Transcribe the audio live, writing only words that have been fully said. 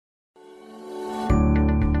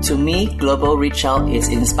To me, Global Reach Out is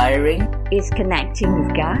inspiring. It's connecting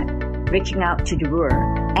with God, reaching out to the world,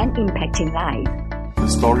 and impacting life. The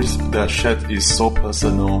stories that are shared is so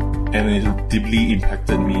personal and it deeply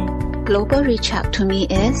impacted me. Global Reach Out to me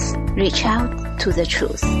is reach out to the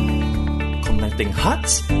truth. Connecting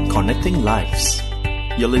hearts, connecting lives.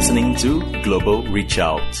 You're listening to Global Reach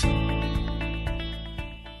Out.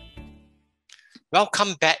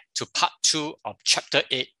 Welcome back to part 2 of chapter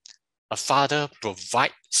 8, A Father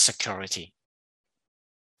Provides Security.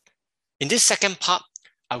 In this second part,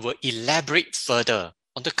 I will elaborate further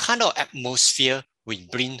on the kind of atmosphere we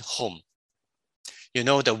bring home. You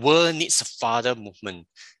know, the world needs a father movement.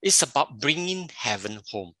 It's about bringing heaven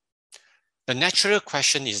home. The natural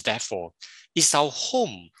question is therefore, is our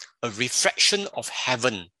home a reflection of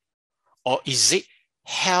heaven, or is it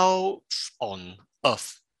hell on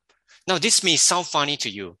earth? Now, this may sound funny to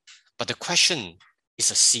you, but the question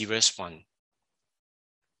is a serious one.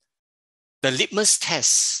 The litmus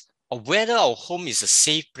test of whether our home is a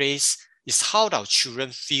safe place is how our children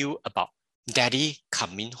feel about daddy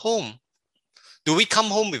coming home. Do we come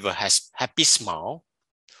home with a happy smile,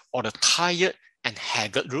 or a tired and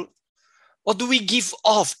haggard look? Or do we give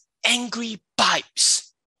off angry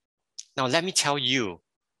vibes? Now, let me tell you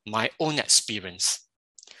my own experience.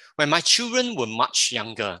 When my children were much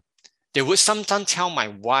younger, they would sometimes tell my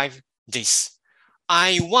wife this: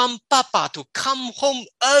 I want Papa to come home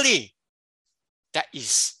early. That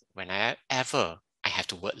is whenever I have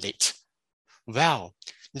to work late. Well,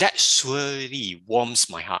 that surely warms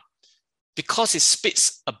my heart because it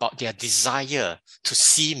speaks about their desire to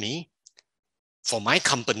see me, for my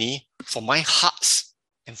company, for my hearts,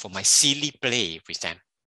 and for my silly play with them.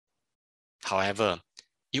 However,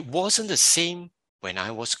 it wasn't the same when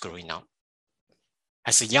I was growing up.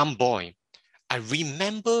 As a young boy, I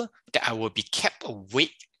remember that I would be kept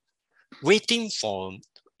awake, waiting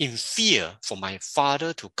in fear for my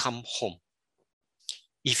father to come home.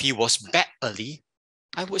 If he was back early,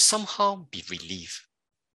 I would somehow be relieved.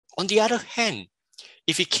 On the other hand,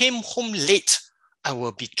 if he came home late, I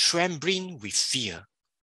would be trembling with fear.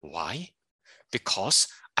 Why? Because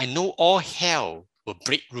I know all hell will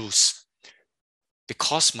break loose.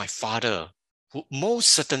 Because my father would most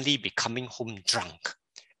certainly be coming home drunk,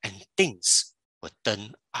 and things will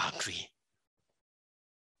turn ugly.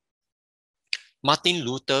 Martin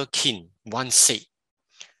Luther King once said,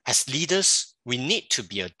 as leaders, we need to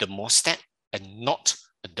be a thermostat and not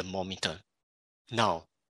a thermometer. Now,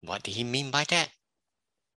 what did he mean by that?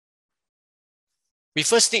 We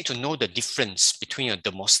first need to know the difference between a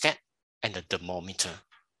thermostat and a thermometer.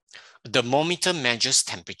 A thermometer measures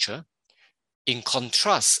temperature. In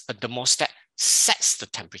contrast, a thermostat sets the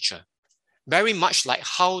temperature, very much like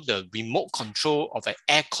how the remote control of an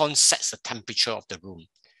aircon sets the temperature of the room.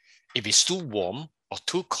 If it's too warm or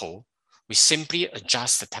too cold, we simply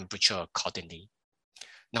adjust the temperature accordingly.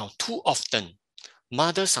 Now, too often,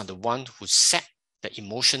 mothers are the ones who set the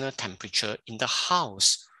emotional temperature in the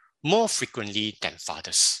house more frequently than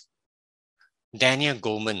fathers. Daniel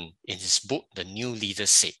Goleman, in his book, The New Leader,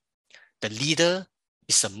 said, the leader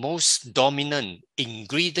is the most dominant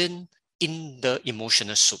ingredient in the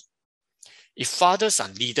emotional soup. If fathers are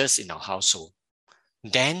leaders in our household,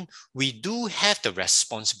 then we do have the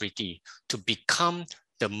responsibility to become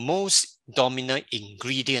the most dominant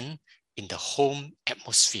ingredient in the home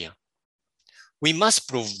atmosphere. We must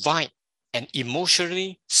provide an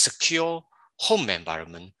emotionally secure home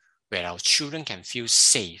environment where our children can feel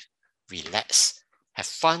safe, relax, have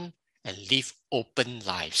fun, and live open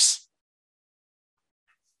lives.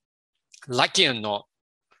 Like it or not,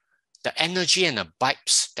 the energy and the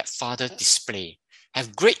vibes that father display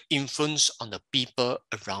have great influence on the people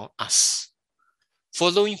around us.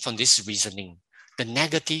 Following from this reasoning, the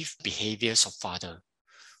negative behaviors of father,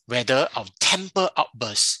 whether our temper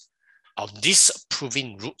outbursts, our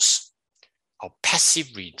disapproving roots, our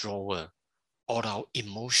passive withdrawal, or our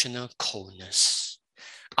emotional coldness,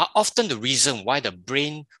 are often the reason why the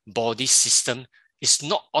brain-body system is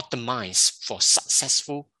not optimized for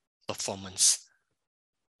successful performance.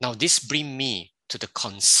 Now, this brings me to the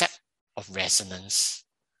concept of resonance.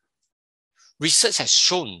 Research has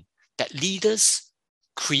shown that leaders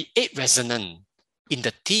create resonance in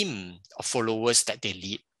the team of followers that they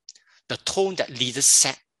lead. The tone that leaders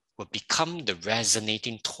set will become the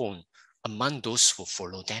resonating tone among those who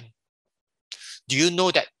follow them. Do you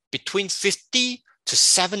know that between 50 to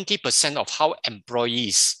 70% of how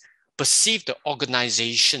employees perceive the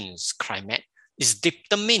organization's climate is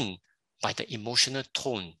determined by the emotional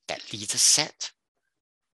tone that leaders set?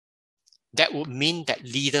 That would mean that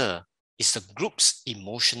leader is the group's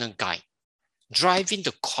emotional guide. driving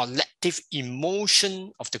the collective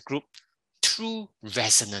emotion of the group through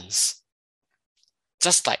resonance.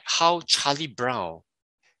 Just like how Charlie Brown,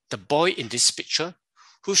 the boy in this picture,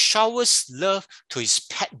 who showers love to his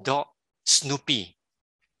pet dog, Snoopy.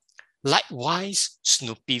 Likewise,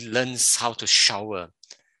 Snoopy learns how to shower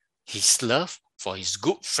his love for his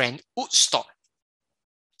good friend Woodstock.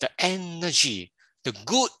 The energy, the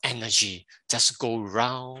good energy, just go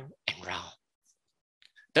round and round.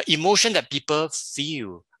 The emotion that people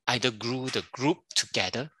feel either glue the group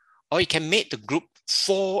together or it can make the group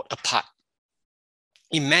fall apart.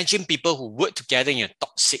 Imagine people who work together in a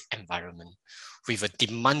toxic environment with a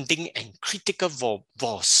demanding and critical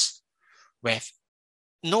boss where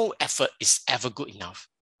no effort is ever good enough.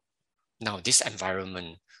 Now, this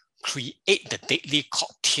environment creates the deadly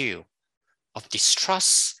cocktail of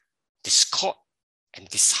distrust, discord, and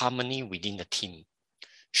disharmony within the team.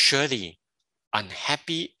 Surely,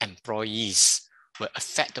 unhappy employees will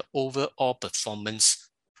affect the overall performance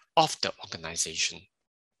of the organization.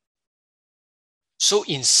 So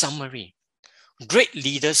in summary, great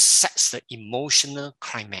leaders set the emotional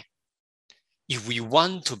climax. If we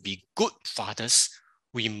want to be good fathers,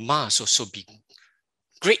 we must also be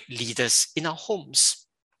great leaders in our homes.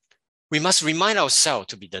 We must remind ourselves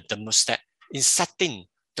to be the thermostat in setting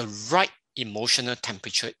the right emotional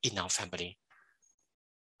temperature in our family.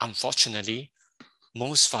 Unfortunately,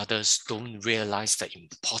 most fathers don't realize the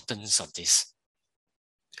importance of this.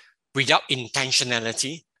 Without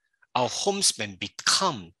intentionality, our homes may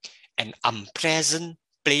become an unpleasant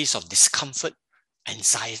place of discomfort,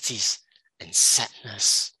 anxieties, and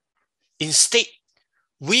sadness. Instead,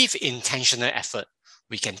 with intentional effort,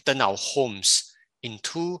 we can turn our homes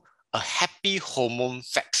into a happy hormone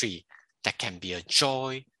factory that can be a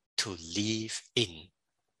joy to live in.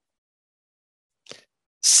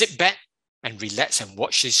 Sit back and relax and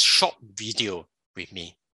watch this short video with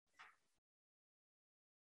me.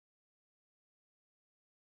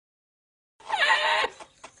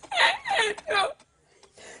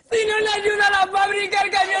 Si no le ayuda a la fábrica,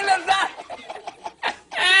 el camión le está.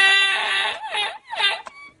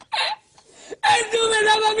 Tú me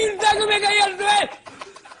daba mi saco y me caí al suelo.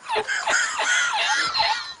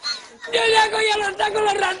 Yo ya cogía los sacos,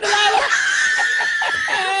 los arrastraba.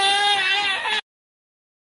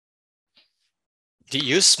 Did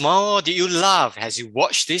you smile or did you laugh as you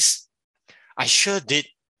watched this? I sure did,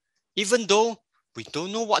 even though we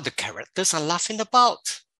don't know what the characters are laughing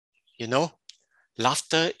about. You know,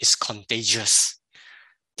 laughter is contagious.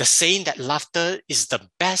 The saying that laughter is the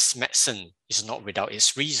best medicine is not without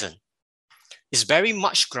its reason. It's very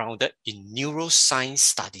much grounded in neuroscience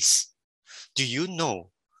studies. Do you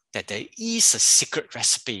know that there is a secret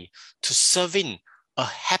recipe to serving a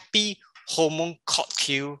happy hormone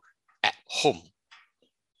cocktail at home?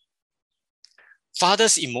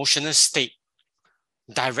 Father's emotional state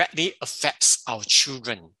directly affects our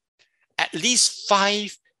children. At least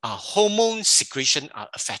 5 hormone secretions are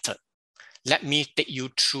affected. Let me take you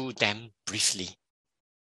through them briefly.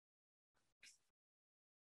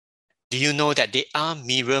 Do you know that there are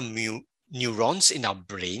mirror neurons in our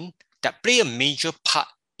brain that play a major part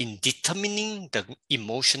in determining the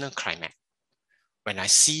emotional climate? When I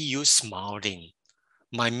see you smiling,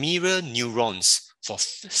 my mirror neurons for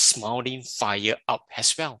smiling fire up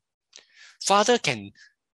as well. Father can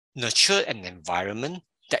nurture an environment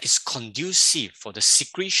that is conducive for the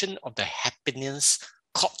secretion of the happiness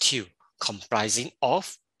cocktail comprising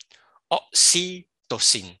of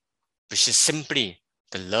oxytocin, which is simply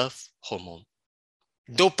the love hormone,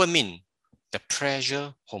 dopamine, the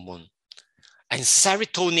pleasure hormone, and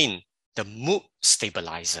serotonin, the mood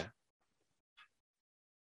stabilizer.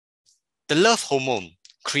 The love hormone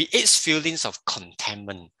creates feelings of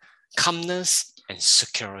contentment, calmness, and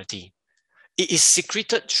security. It is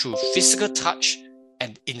secreted through physical touch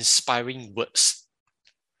and inspiring words.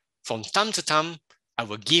 From time to time, I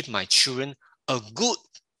will give my children a good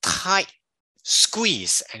tight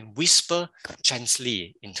squeeze and whisper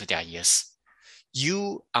gently into their ears.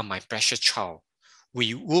 You are my precious child, with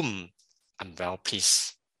whom I'm well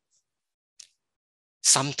pleased.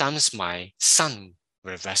 Sometimes my son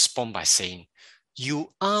will respond by saying,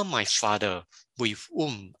 you are my father, with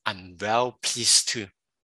whom I'm well pleased too.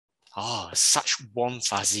 Oh, such warm,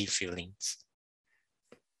 fuzzy feelings.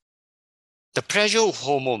 The pleasure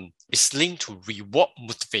hormone is linked to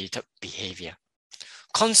reward-motivated behavior.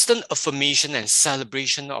 Constant affirmation and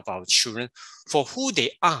celebration of our children for who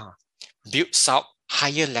they are builds up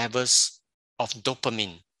higher levels of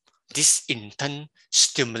dopamine. This in turn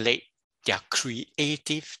stimulates their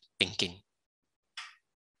creative thinking.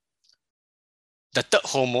 The third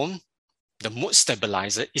hormone, the mood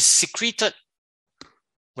stabilizer, is secreted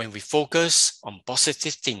when we focus on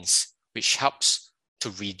positive things, which helps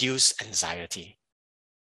to reduce anxiety.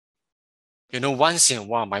 You know, once in a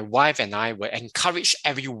while, my wife and I will encourage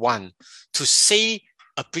everyone to say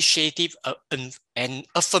appreciative and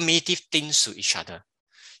affirmative things to each other.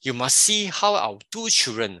 You must see how our two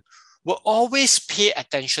children will always pay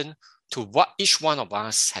attention to what each one of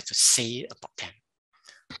us has to say about them.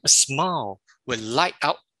 A smile will light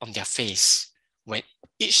up on their face when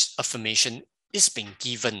each affirmation is being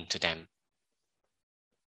given to them.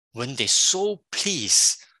 When they're so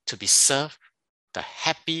pleased to be served the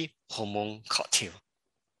happy hormone cocktail.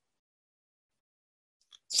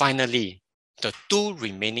 Finally, the two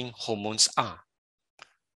remaining hormones are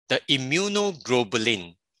the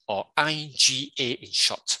immunoglobulin, or IgA in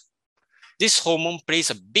short. This hormone plays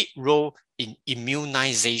a big role in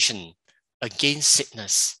immunization against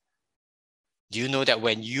sickness. Do you know that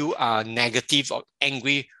when you are negative or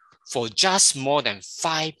angry for just more than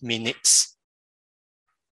 5 minutes,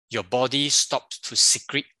 your body stops to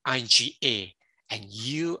secrete IgA and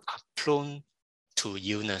you are prone to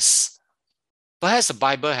illness? Perhaps the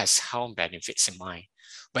Bible has health benefits in mind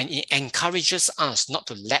when it encourages us not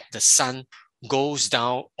to let the sun go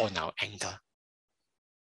down on our anger.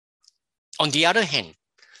 On the other hand,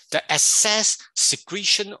 the excess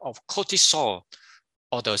secretion of cortisol,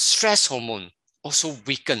 or the stress hormone, also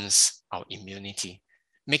weakens our immunity,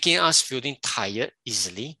 making us feeling tired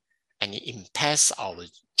easily, and it impairs our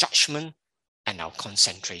judgment and our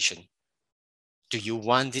concentration. Do you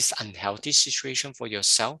want this unhealthy situation for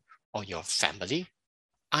yourself or your family?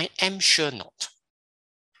 I am sure not.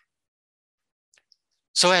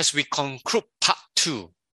 So as we conclude part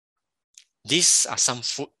 2, these are some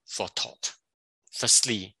food for thought.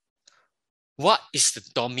 Firstly, what is the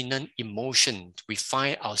dominant emotion we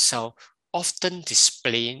find ourselves often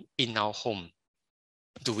displaying in our home?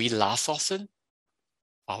 Do we laugh often?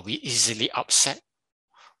 Are we easily upset?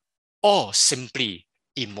 Or simply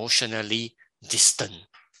emotionally distant?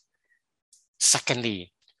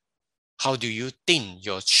 Secondly, how do you think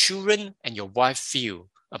your children and your wife feel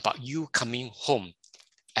about you coming home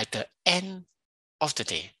at the end of the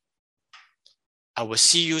day? I will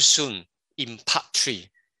see you soon in part 3.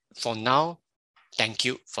 For now, thank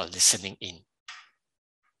you for listening in.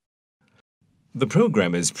 The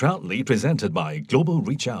program is proudly presented by Global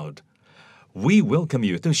Reach Out. We welcome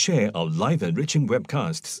you to share our live enriching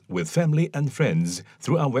webcasts with family and friends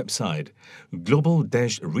through our website,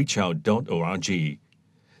 global-reachout.org.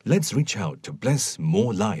 Let's reach out to bless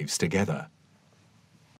more lives together.